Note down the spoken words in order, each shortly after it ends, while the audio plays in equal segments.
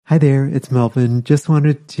Hi there, it's Melvin. Just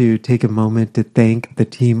wanted to take a moment to thank the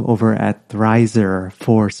team over at Thrizer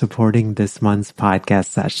for supporting this month's podcast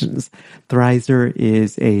sessions. Thrizer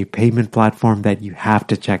is a payment platform that you have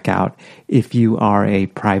to check out if you are a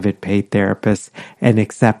private paid therapist and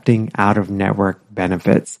accepting out-of-network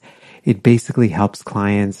benefits. It basically helps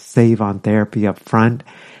clients save on therapy up front.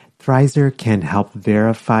 Thrizer can help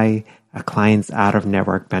verify a client's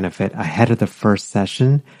out-of-network benefit ahead of the first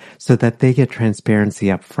session so that they get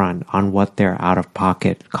transparency up front on what their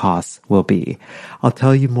out-of-pocket costs will be. I'll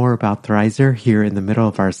tell you more about Thrizer here in the middle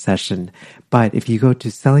of our session, but if you go to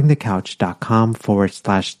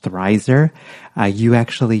sellingthecouch.com/Thrizer, you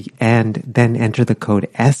actually, and then enter the code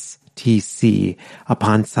STC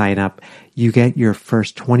upon sign up, you get your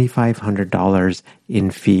first $2,500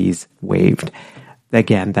 in fees waived.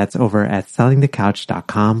 Again, that's over at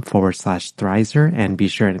sellingthecouch.com/Thrizer, and be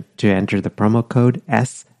sure to enter the promo code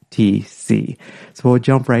STC. So we'll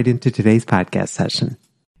jump right into today's podcast session.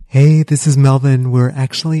 Hey, this is Melvin. We're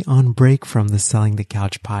actually on break from the Selling the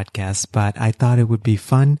Couch podcast, but I thought it would be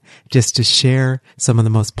fun just to share some of the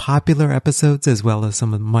most popular episodes as well as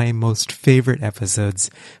some of my most favorite episodes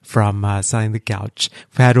from Selling the Couch.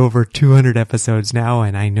 We've had over 200 episodes now,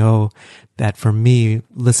 and I know that for me,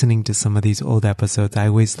 listening to some of these old episodes, I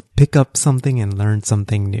always pick up something and learn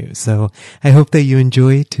something new. So I hope that you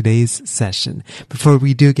enjoy today's session. Before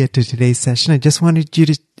we do get to today's session, I just wanted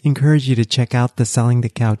to encourage you to check out the Selling the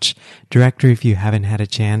Couch directory if you haven't had a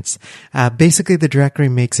chance. Basically, the directory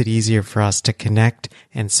makes it easier for us to connect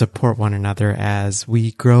and support one another as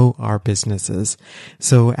we grow our businesses.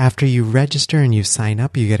 So after you register and you sign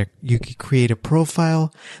up, you can create a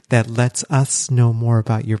profile that lets us know more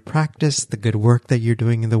about your practice, the good work that you're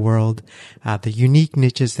doing in the world, the unique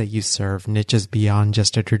niches that you serve, niches beyond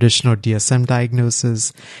just a traditional DSM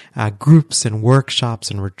diagnosis, groups and workshops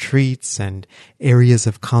and retreats and areas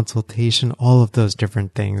of consultation, all of those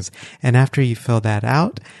different things. And after you fill that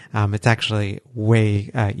out, it's actually way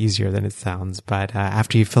easier than it sounds. But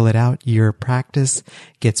after you fill it out, your practice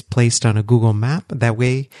gets placed on a Google map. That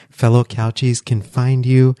way, fellow Couchies can find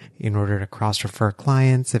you in order to cross-refer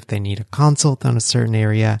clients. If they need a consult on a certain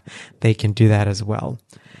area, they can do that as well.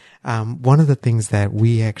 One of the things that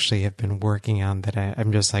we actually have been working on that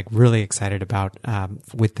I'm just really excited about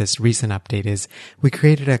with this recent update is we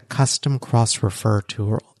created a custom cross-refer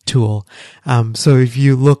tool. So if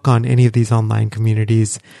you look on any of these online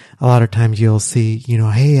communities, a lot of times you'll see,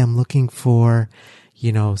 hey, I'm looking for,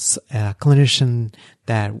 a clinician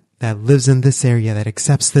that lives in this area, that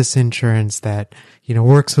accepts this insurance, that,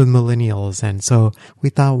 works with millennials. And so we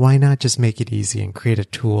thought, why not just make it easy and create a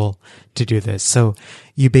tool to do this? So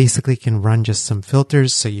you basically can run just some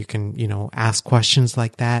filters. So you can, ask questions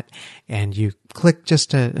like that, and you click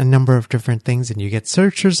just a number of different things and you get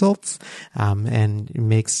search results. And it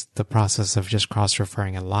makes the process of just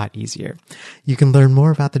cross-referring a lot easier. You can learn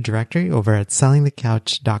more about the directory over at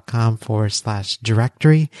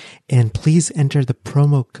sellingthecouch.com/directory. And please enter the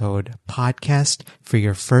promo code podcast for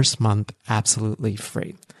your first month absolutely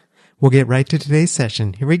free. We'll get right to today's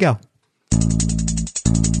session. Here we go.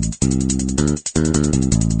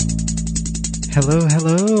 Hello.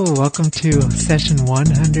 Welcome to session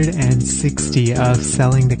 160 of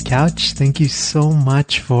Selling the Couch. Thank you so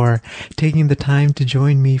much for taking the time to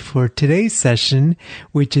join me for today's session,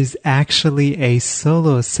 which is actually a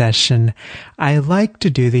solo session. I like to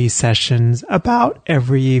do these sessions about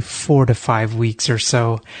every 4 to 5 weeks or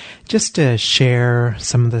so, just to share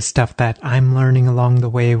some of the stuff that I'm learning along the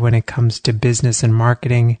way when it comes to business and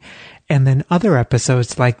marketing. And then other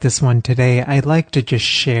episodes like this one today, I like to just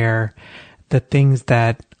share the things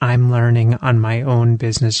that I'm learning on my own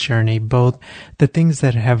business journey, both the things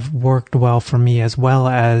that have worked well for me as well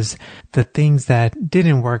as the things that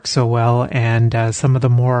didn't work so well, and some of the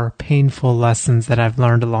more painful lessons that I've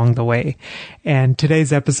learned along the way. And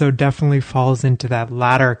today's episode definitely falls into that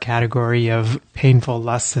latter category of painful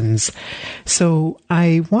lessons. So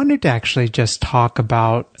I wanted to actually just talk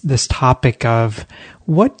about this topic of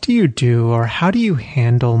what do you do, or how do you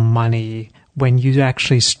handle money when you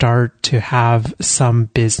actually start to have some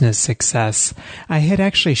business success. I had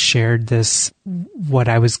actually shared this, what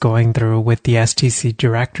I was going through with the STC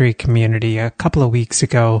directory community a couple of weeks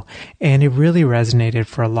ago, and it really resonated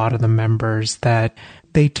for a lot of the members that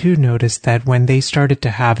they too noticed that when they started to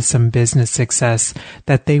have some business success,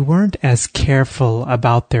 that they weren't as careful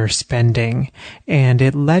about their spending, and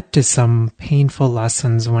it led to some painful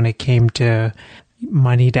lessons when it came to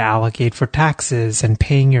money to allocate for taxes and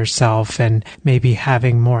paying yourself and maybe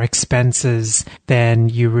having more expenses than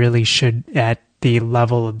you really should at the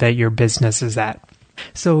level that your business is at.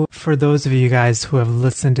 So for those of you guys who have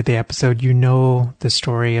listened to the episode, you know the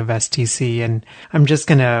story of STC, and I'm just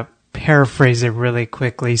going to paraphrase it really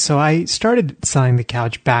quickly. So I started Selling the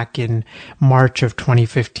Couch back in March of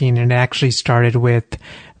 2015, and it actually started with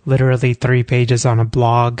literally 3 pages on a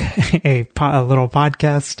blog, a little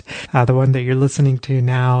podcast, the one that you're listening to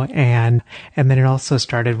now. And then it also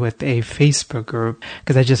started with a Facebook group,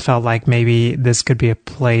 because I just felt like maybe this could be a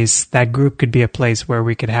place, that group could be a place where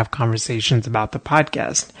we could have conversations about the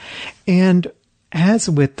podcast. And as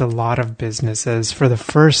with a lot of businesses, for the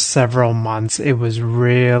first several months, it was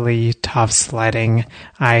really tough sledding.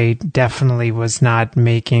 I definitely was not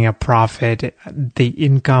making a profit. The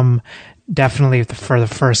income, definitely for the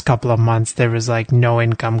first couple of months, there was like no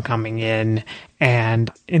income coming in.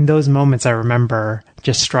 And in those moments, I remember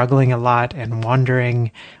just struggling a lot and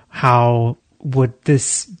wondering how would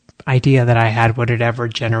this idea that I had, would it ever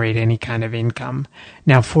generate any kind of income?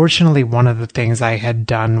 Now, fortunately, one of the things I had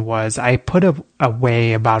done was I put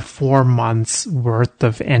away about 4 months worth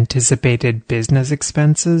of anticipated business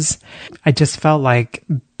expenses. I just felt like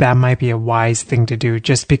that might be a wise thing to do,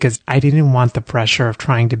 just because I didn't want the pressure of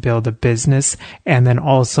trying to build a business and then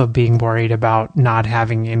also being worried about not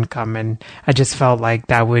having income. And I just felt like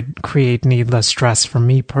that would create needless stress for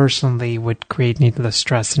me personally, would create needless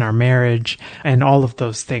stress in our marriage and all of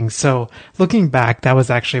those things. So looking back, that was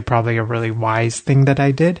actually probably a really wise thing that I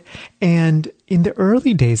did. And in the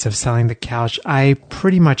early days of Selling the Couch, I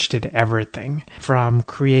pretty much did everything from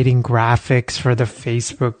creating graphics for the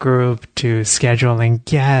Facebook group to scheduling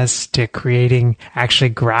guests to creating actually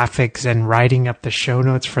graphics and writing up the show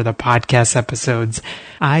notes for the podcast episodes.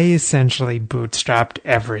 I essentially bootstrapped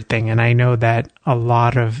everything. And I know that a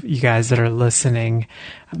lot of you guys that are listening,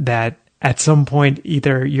 that at some point,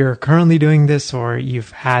 either you're currently doing this or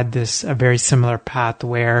you've had a very similar path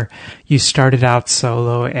where you started out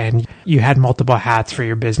solo and you had multiple hats for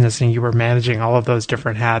your business and you were managing all of those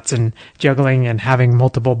different hats and juggling and having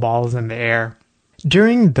multiple balls in the air.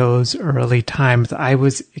 During those early times, I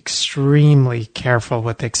was extremely careful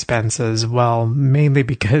with expenses. Well, mainly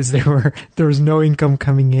because there was no income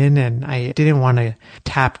coming in, and I didn't want to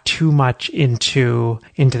tap too much into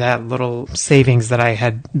that little savings that I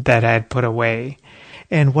had put away.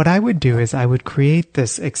 And what I would do is I would create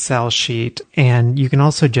this Excel sheet, and you can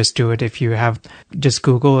also just do it if you have just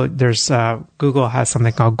Google. Google has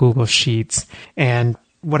something called Google Sheets, and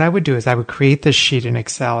what I would do is I would create this sheet in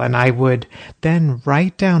Excel, and I would then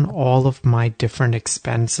write down all of my different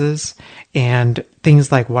expenses and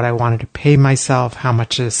things like what I wanted to pay myself, how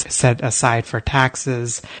much is set aside for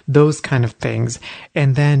taxes, those kind of things.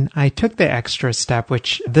 And then I took the extra step,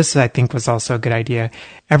 which this I think was also a good idea.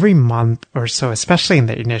 Every month or so, especially in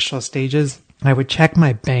the initial stages, I would check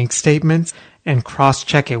my bank statements and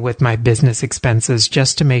cross-check it with my business expenses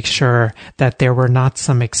just to make sure that there were not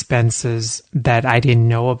some expenses that I didn't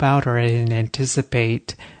know about or I didn't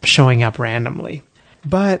anticipate showing up randomly.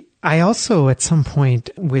 But I also, at some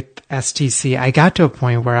point with STC, I got to a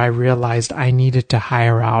point where I realized I needed to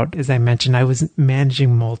hire out. As I mentioned, I was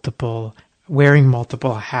wearing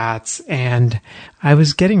multiple hats, and I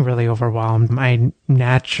was getting really overwhelmed. I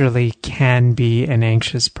naturally can be an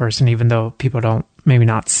anxious person, even though people don't maybe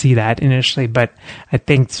not see that initially, but I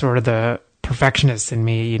think sort of the perfectionist in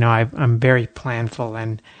me, I'm very planful,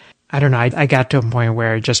 and I don't know, I got to a point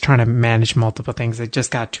where just trying to manage multiple things, it just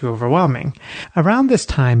got too overwhelming. Around this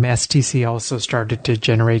time, STC also started to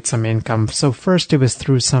generate some income. So first it was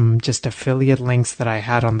through some just affiliate links that I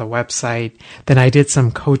had on the website. Then I did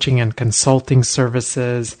some coaching and consulting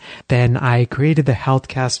services. Then I created the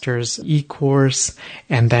Healthcasters e-course.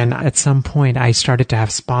 And then at some point I started to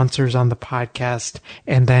have sponsors on the podcast.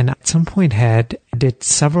 And then at some point did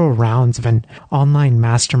several rounds of an online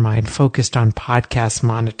mastermind focused on podcast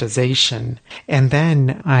monetization. And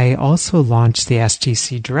then I also launched the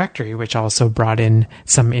STC directory, which also brought in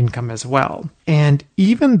some income as well. And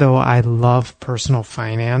even though I love personal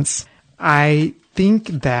finance, I think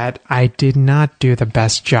that I did not do the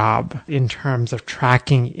best job in terms of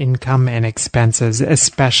tracking income and expenses,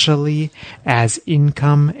 especially as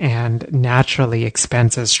income and naturally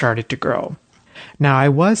expenses started to grow. Now, I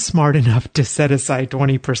was smart enough to set aside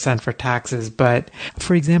 20% for taxes, but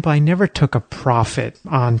for example, I never took a profit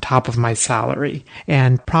on top of my salary.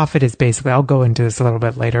 And profit is basically, I'll go into this a little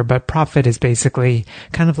bit later, but profit is basically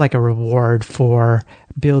kind of like a reward for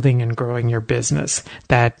building and growing your business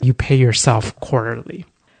that you pay yourself quarterly.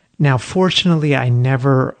 Now, fortunately, I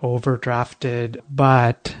never overdrafted,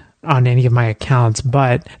 but on any of my accounts,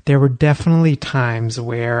 but there were definitely times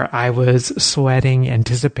where I was sweating,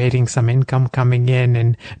 anticipating some income coming in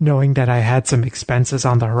and knowing that I had some expenses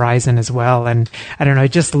on the horizon as well. And I don't know,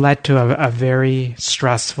 it just led to a very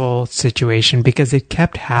stressful situation because it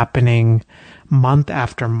kept happening month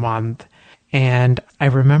after month. And I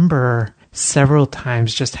remember several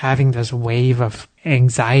times just having this wave of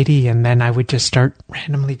anxiety, and then I would just start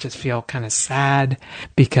randomly just feel kind of sad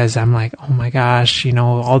because I'm like, oh my gosh,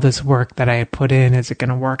 all this work that I had put in, is it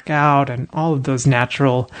going to work out? And all of those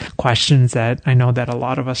natural questions that I know that a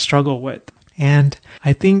lot of us struggle with. And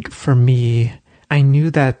I think for me, I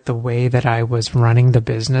knew that the way that I was running the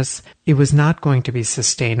business, it was not going to be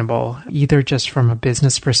sustainable, either just from a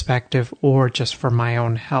business perspective or just for my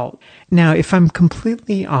own health. Now, if I'm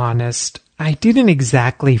completely honest, I didn't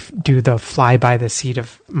exactly do the fly by the seat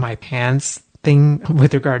of my pants thing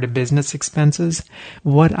with regard to business expenses.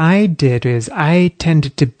 What I did is I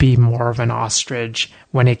tended to be more of an ostrich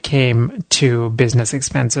when it came to business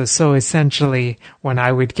expenses. So essentially, when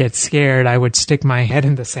I would get scared, I would stick my head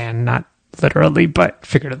in the sand, not literally, but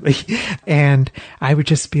figuratively. And I would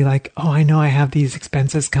just be like, oh, I know I have these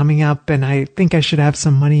expenses coming up and I think I should have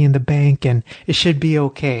some money in the bank and it should be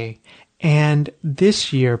okay. And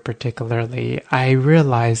this year particularly, I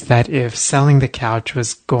realized that if selling the couch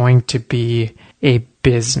was going to be a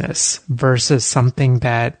business versus something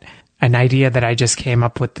an idea that I just came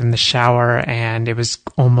up with in the shower and it was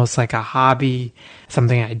almost like a hobby,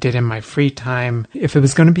 something I did in my free time. If it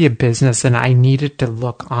was going to be a business, then I needed to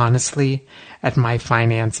look honestly at my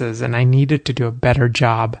finances and I needed to do a better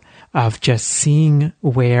job of just seeing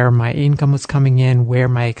where my income was coming in, where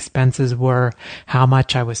my expenses were, how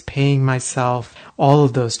much I was paying myself, all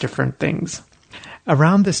of those different things.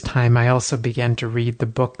 Around this time, I also began to read the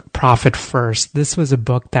book Profit First. This was a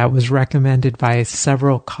book that was recommended by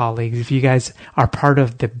several colleagues. If you guys are part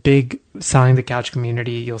of the big Selling the Couch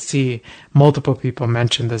community, you'll see multiple people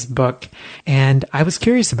mention this book. And I was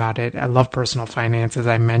curious about it. I love personal finance, as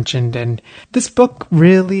I mentioned. And this book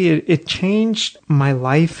really, it changed my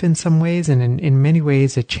life in some ways. And in many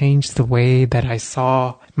ways, it changed the way that I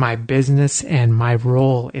saw my business and my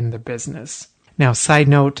role in the business. Now, side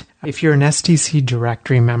note, if you're an STC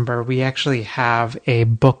directory member, we actually have a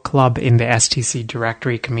book club in the STC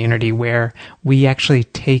directory community where we actually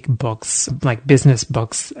take books, like business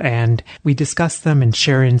books, and we discuss them and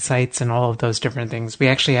share insights and all of those different things. We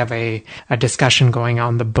actually have a discussion going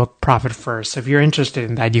on the book Profit First. So if you're interested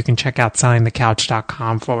in that, you can check out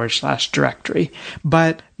sellingthecouch.com/directory.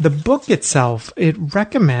 But the book itself, it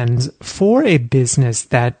recommends for a business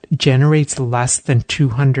that generates less than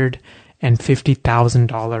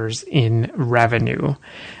 $250,000 in revenue,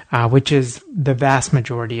 which is the vast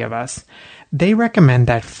majority of us. They recommend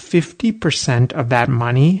that 50% of that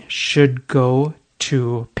money should go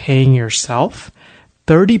to paying yourself,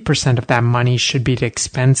 30% of that money should be to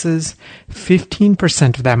expenses,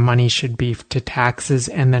 15% of that money should be to taxes,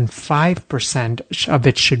 and then 5% of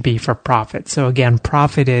it should be for profit. So again,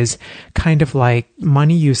 profit is kind of like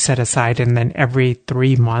money you set aside and then every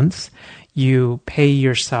 3 months you pay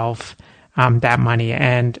yourself that money.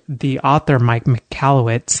 And the author, Mike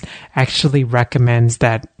Michalowicz, actually recommends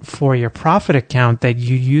that for your profit account that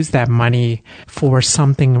you use that money for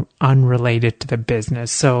something unrelated to the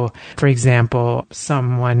business. So, for example,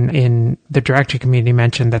 someone in the directory community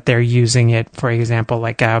mentioned that they're using it, for example,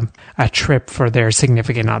 like a trip for their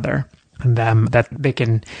significant other. And that they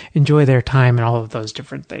can enjoy their time and all of those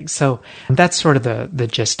different things. So that's sort of the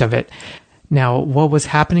gist of it. Now, what was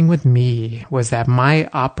happening with me was that my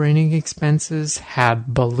operating expenses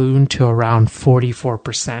had ballooned to around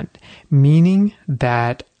 44%, meaning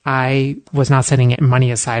that I was not setting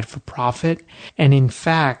money aside for profit. And in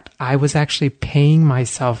fact, I was actually paying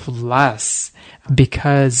myself less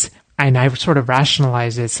because and I sort of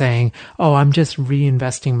rationalized it saying, oh, I'm just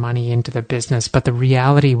reinvesting money into the business. But the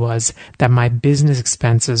reality was that my business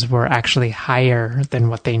expenses were actually higher than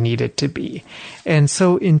what they needed to be. And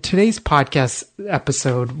so in today's podcast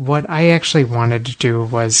episode, what I actually wanted to do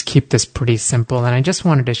was keep this pretty simple. And I just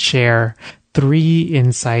wanted to share 3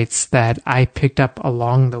 insights that I picked up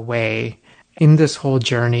along the way in this whole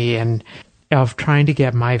journey and of trying to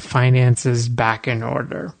get my finances back in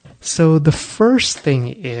order. So the first thing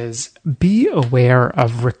is be aware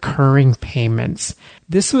of recurring payments.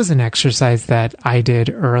 This was an exercise that I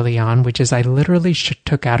did early on, which is I literally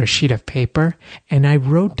took out a sheet of paper and I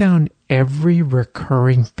wrote down every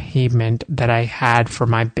recurring payment that I had for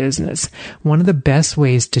my business. One of the best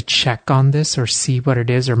ways to check on this or see what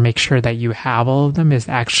it is or make sure that you have all of them is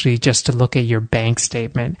actually just to look at your bank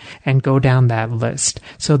statement and go down that list.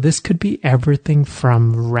 So this could be everything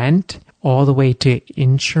from rent all the way to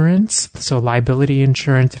insurance. So liability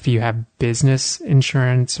insurance, if you have business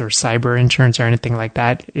insurance or cyber insurance or anything like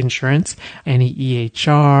that, insurance, any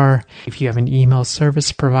EHR, if you have an email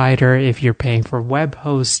service provider, if you're paying for web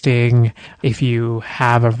hosting, if you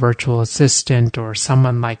have a virtual assistant or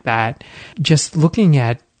someone like that, just looking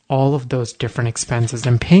at all of those different expenses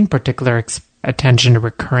and paying particular attention to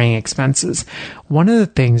recurring expenses. One of the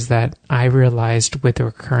things that I realized with the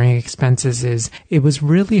recurring expenses is it was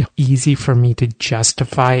really easy for me to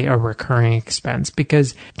justify a recurring expense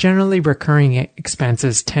because generally recurring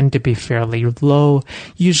expenses tend to be fairly low,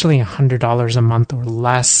 usually $100 a month or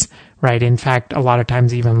less, right? In fact, a lot of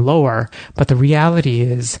times even lower. But the reality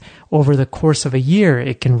is over the course of a year,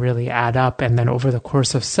 it can really add up. And then over the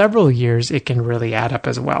course of several years, it can really add up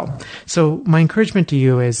as well. So my encouragement to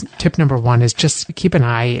you is tip number one is just keep an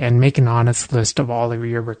eye and make an honest list of all of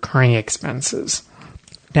your recurring expenses.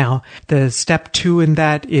 Now, the step 2 in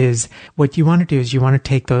that is what you want to do is you want to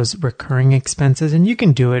take those recurring expenses, and you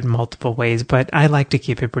can do it multiple ways, but I like to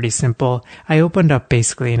keep it pretty simple. I opened up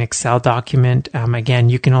basically an Excel document. Again,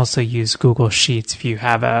 you can also use Google Sheets if you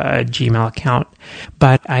have a Gmail account,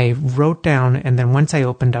 but I wrote down, and then once I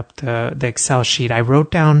opened up the Excel sheet, I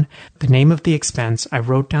wrote down the name of the expense, I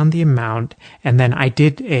wrote down the amount, and then I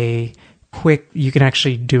did you can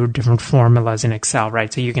actually do different formulas in Excel,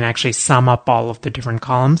 right? So you can actually sum up all of the different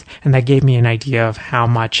columns, and that gave me an idea of how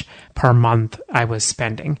much per month I was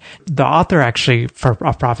spending. The author actually, for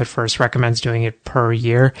Profit First, recommends doing it per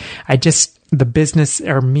year. The business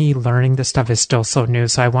or me learning this stuff is still so new,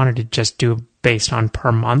 so I wanted to just do based on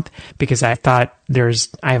per month because I thought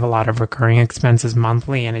I have a lot of recurring expenses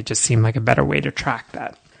monthly, and it just seemed like a better way to track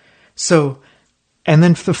that. And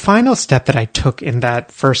then the final step that I took in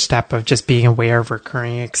that first step of just being aware of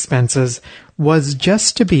recurring expenses was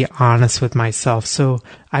just to be honest with myself. So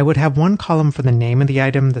I would have one column for the name of the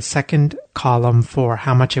item, the second column for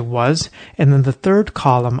how much it was, and then the third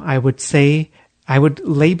column I would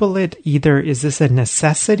label it either is this a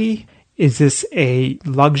necessity, is this a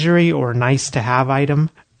luxury or nice to have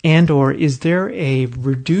item, and or is there a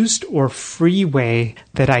reduced or free way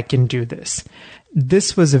that I can do this?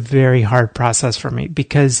 This was a very hard process for me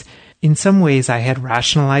because in some ways I had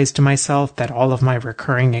rationalized to myself that all of my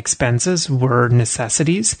recurring expenses were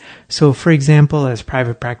necessities. So for example, as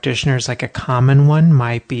private practitioners, like a common one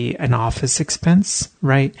might be an office expense,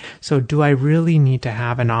 right? So do I really need to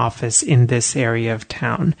have an office in this area of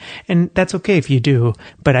town? And that's okay if you do,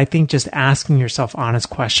 but I think just asking yourself honest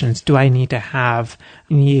questions, do I need to have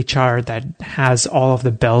an EHR that has all of the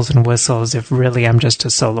bells and whistles if really I'm just a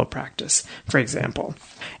solo practice, for example?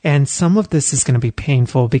 And some of this is going to be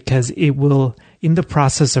painful because it will, in the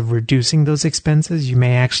process of reducing those expenses, you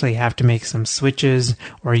may actually have to make some switches,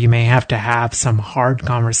 or you may have to have some hard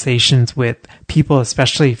conversations with people,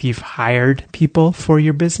 especially if you've hired people for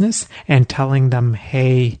your business, and telling them,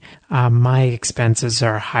 hey, my expenses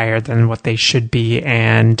are higher than what they should be,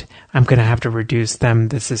 and I'm going to have to reduce them.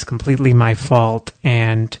 This is completely my fault,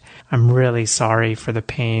 and I'm really sorry for the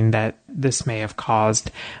pain that this may have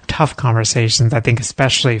caused. Tough conversations, I think,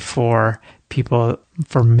 especially for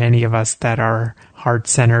many of us that are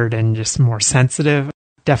heart-centered and just more sensitive.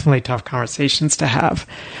 Definitely tough conversations to have.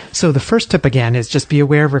 So the first tip, again, is just be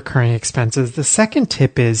aware of recurring expenses. The second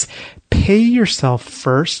tip is pay yourself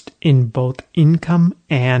first in both income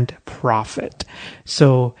and profit.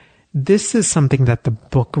 So this is something that the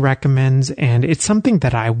book recommends, and it's something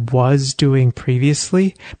that I was doing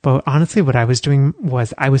previously, but honestly what I was doing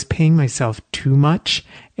was I was paying myself too much.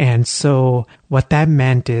 And so what that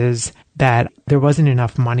meant is that there wasn't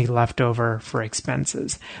enough money left over for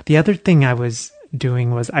expenses. The other thing I was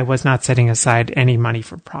doing was I was not setting aside any money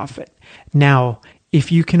for profit. Now,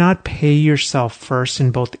 if you cannot pay yourself first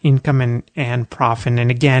in both income and profit,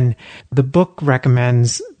 and again, the book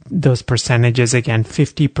recommends those percentages, again,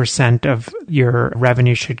 50% of your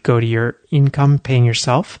revenue should go to your income, paying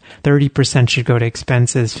yourself, 30% should go to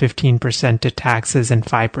expenses, 15% to taxes, and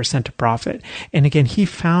 5% to profit. And again, he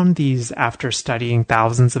found these after studying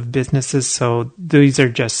thousands of businesses, so these are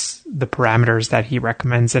just the parameters that he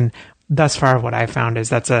recommends. And thus far, what I found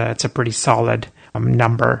is it's a pretty solid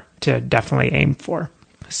number to definitely aim for.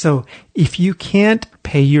 So if you can't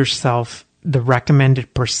pay yourself the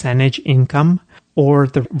recommended percentage income or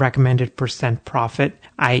the recommended percent profit,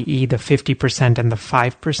 i.e. the 50% and the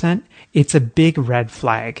 5%, it's a big red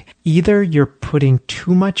flag. Either you're putting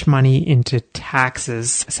too much money into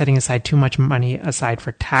taxes, setting aside too much money aside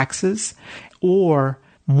for taxes, or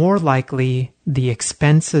more likely the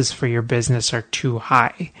expenses for your business are too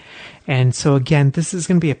high. And so again, this is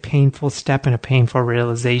going to be a painful step and a painful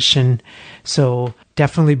realization. So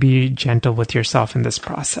definitely be gentle with yourself in this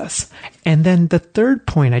process. And then the third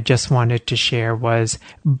point I just wanted to share was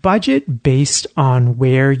budget based on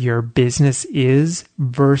where your business is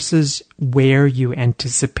versus where you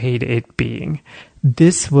anticipate it being.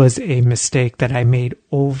 This was a mistake that I made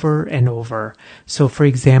over and over. So for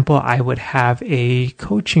example, I would have a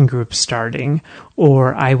coaching group starting,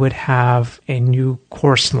 or I would have a new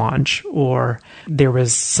course launch, or there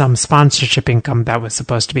was some sponsorship income that was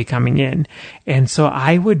supposed to be coming in. And so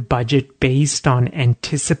I would budget based on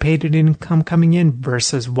anticipated income coming in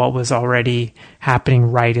versus what was already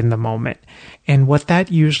happening right in the moment. And what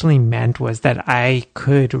that usually meant was that I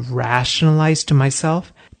could rationalize to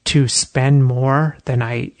myself to spend more than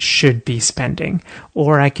I should be spending.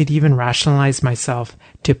 Or I could even rationalize myself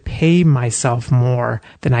to pay myself more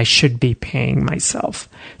than I should be paying myself.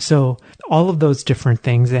 So all of those different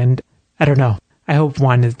things. And I don't know. I hope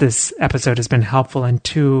one, this episode has been helpful. And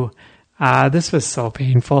two, this was so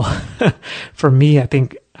painful for me. I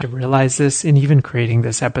think I realized this in even creating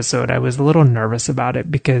this episode. I was a little nervous about it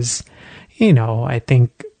because, I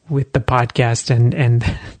think with the podcast and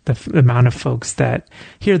the amount of folks that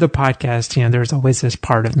hear the podcast, there's always this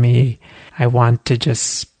part of me. I want to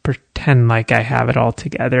just pretend like I have it all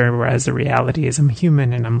together, whereas the reality is I'm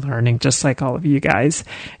human and I'm learning just like all of you guys.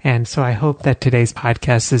 And so I hope that today's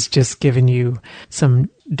podcast has just given you some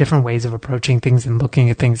different ways of approaching things and looking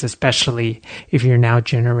at things, especially if you're now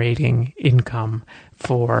generating income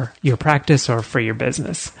for your practice or for your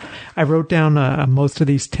business. I wrote down most of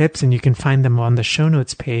these tips, and you can find them on the show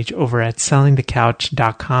notes page over at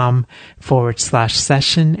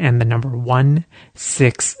sellingthecouch.com/session and the number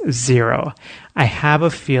 160. I have a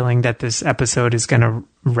feeling that this episode is going to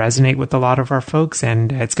resonate with a lot of our folks, and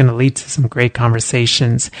it's going to lead to some great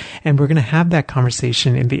conversations. And we're going to have that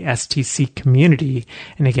conversation in the STC community.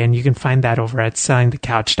 And again, you can find that over at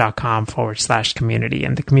sellingthecouch.com/community.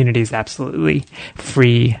 And the community is absolutely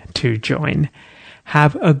free to join.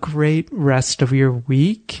 Have a great rest of your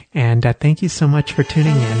week. And thank you so much for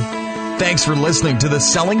tuning in. Thanks for listening to the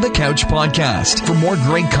Selling the Couch podcast. For more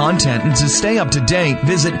great content and to stay up to date,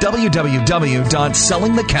 visit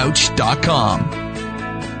www.sellingthecouch.com.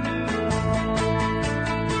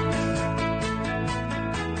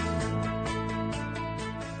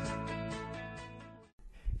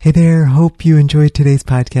 Hey there, hope you enjoyed today's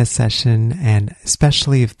podcast session, and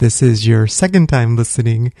especially if this is your second time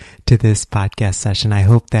listening to this podcast session, I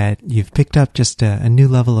hope that you've picked up just a new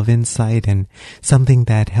level of insight and something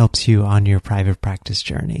that helps you on your private practice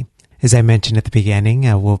journey. As I mentioned at the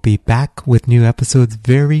beginning, we'll be back with new episodes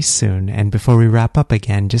very soon. And before we wrap up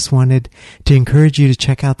again, just wanted to encourage you to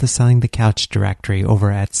check out the Selling the Couch directory over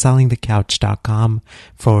at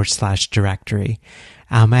sellingthecouch.com/directory.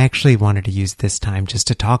 I actually wanted to use this time just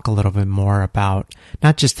to talk a little bit more about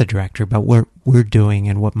not just the directory, but what we're doing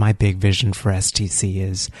and what my big vision for STC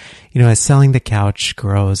is. As Selling the Couch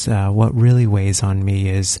grows, what really weighs on me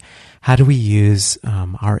is how do we use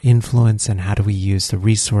our influence and how do we use the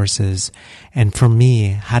resources? And for me,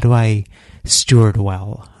 how do I steward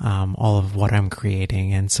well all of what I'm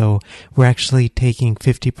creating? And so we're actually taking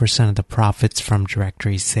 50% of the profits from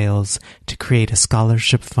directory sales to create a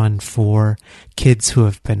scholarship fund for kids who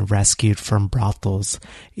have been rescued from brothels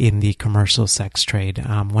in the commercial sex trade.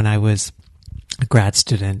 When I was a grad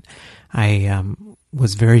student, I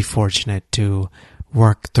was very fortunate to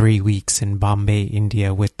work 3 weeks in Bombay,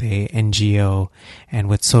 India with the NGO and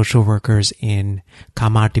with social workers in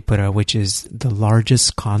Kamartipura, which is the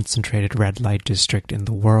largest concentrated red light district in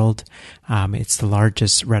the world. It's the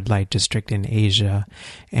largest red light district in Asia.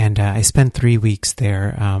 And I spent 3 weeks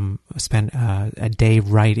there, spent a day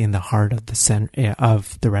right in the heart of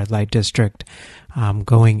the red light district,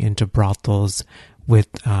 going into brothels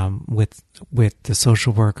with the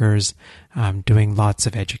social workers, doing lots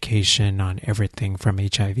of education on everything from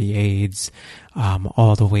HIV/AIDS,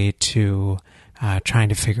 all the way to trying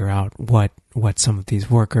to figure out what some of these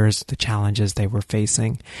workers, the challenges they were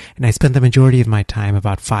facing. And I spent the majority of my time,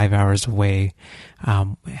 about 5 hours away,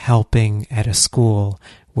 helping at a school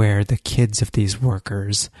where the kids of these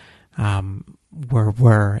workers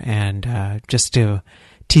were, and just to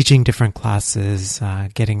teaching different classes,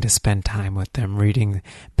 getting to spend time with them, reading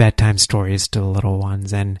bedtime stories to the little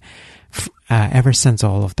ones. And ever since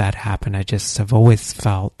all of that happened, I just have always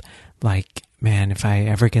felt like, man, if I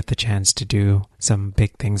ever get the chance to do some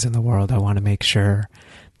big things in the world, I want to make sure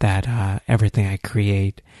that everything I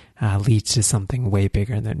create leads to something way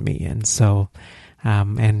bigger than me. And so,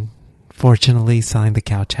 and fortunately, Selling the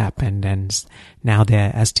Couch happened, and now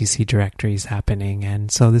the STC directory is happening.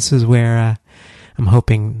 And so this is where I'm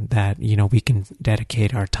hoping that, we can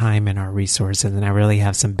dedicate our time and our resources. And I really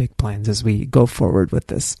have some big plans as we go forward with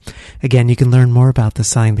this. Again, you can learn more about the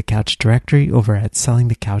Selling the Couch directory over at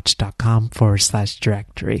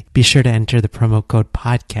sellingthecouch.com/directory. Be sure to enter the promo code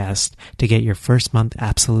podcast to get your first month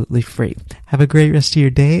absolutely free. Have a great rest of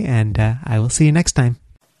your day, and I will see you next time.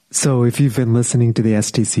 So if you've been listening to the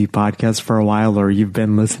STC podcast for a while, or you've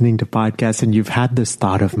been listening to podcasts and you've had this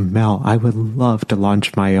thought of, Mel, I would love to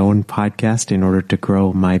launch my own podcast in order to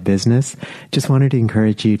grow my business, just wanted to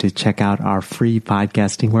encourage you to check out our free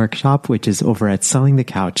podcasting workshop, which is over at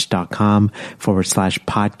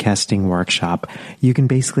sellingthecouch.com/podcasting workshop. You can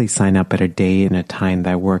basically sign up at a day and a time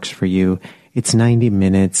that works for you. It's 90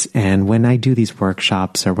 minutes. And when I do these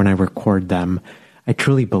workshops or when I record them, I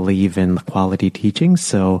truly believe in quality teaching,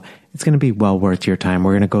 so it's going to be well worth your time.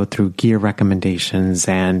 We're going to go through gear recommendations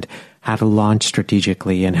and how to launch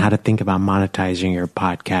strategically and how to think about monetizing your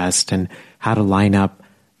podcast and how to line up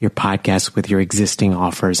your podcast with your existing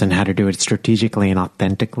offers and how to do it strategically and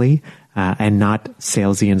authentically and not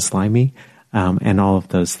salesy and slimy and all of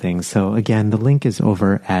those things. So again, the link is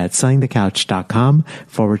over at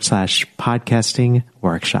sellingthecouch.com/podcasting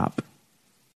workshop.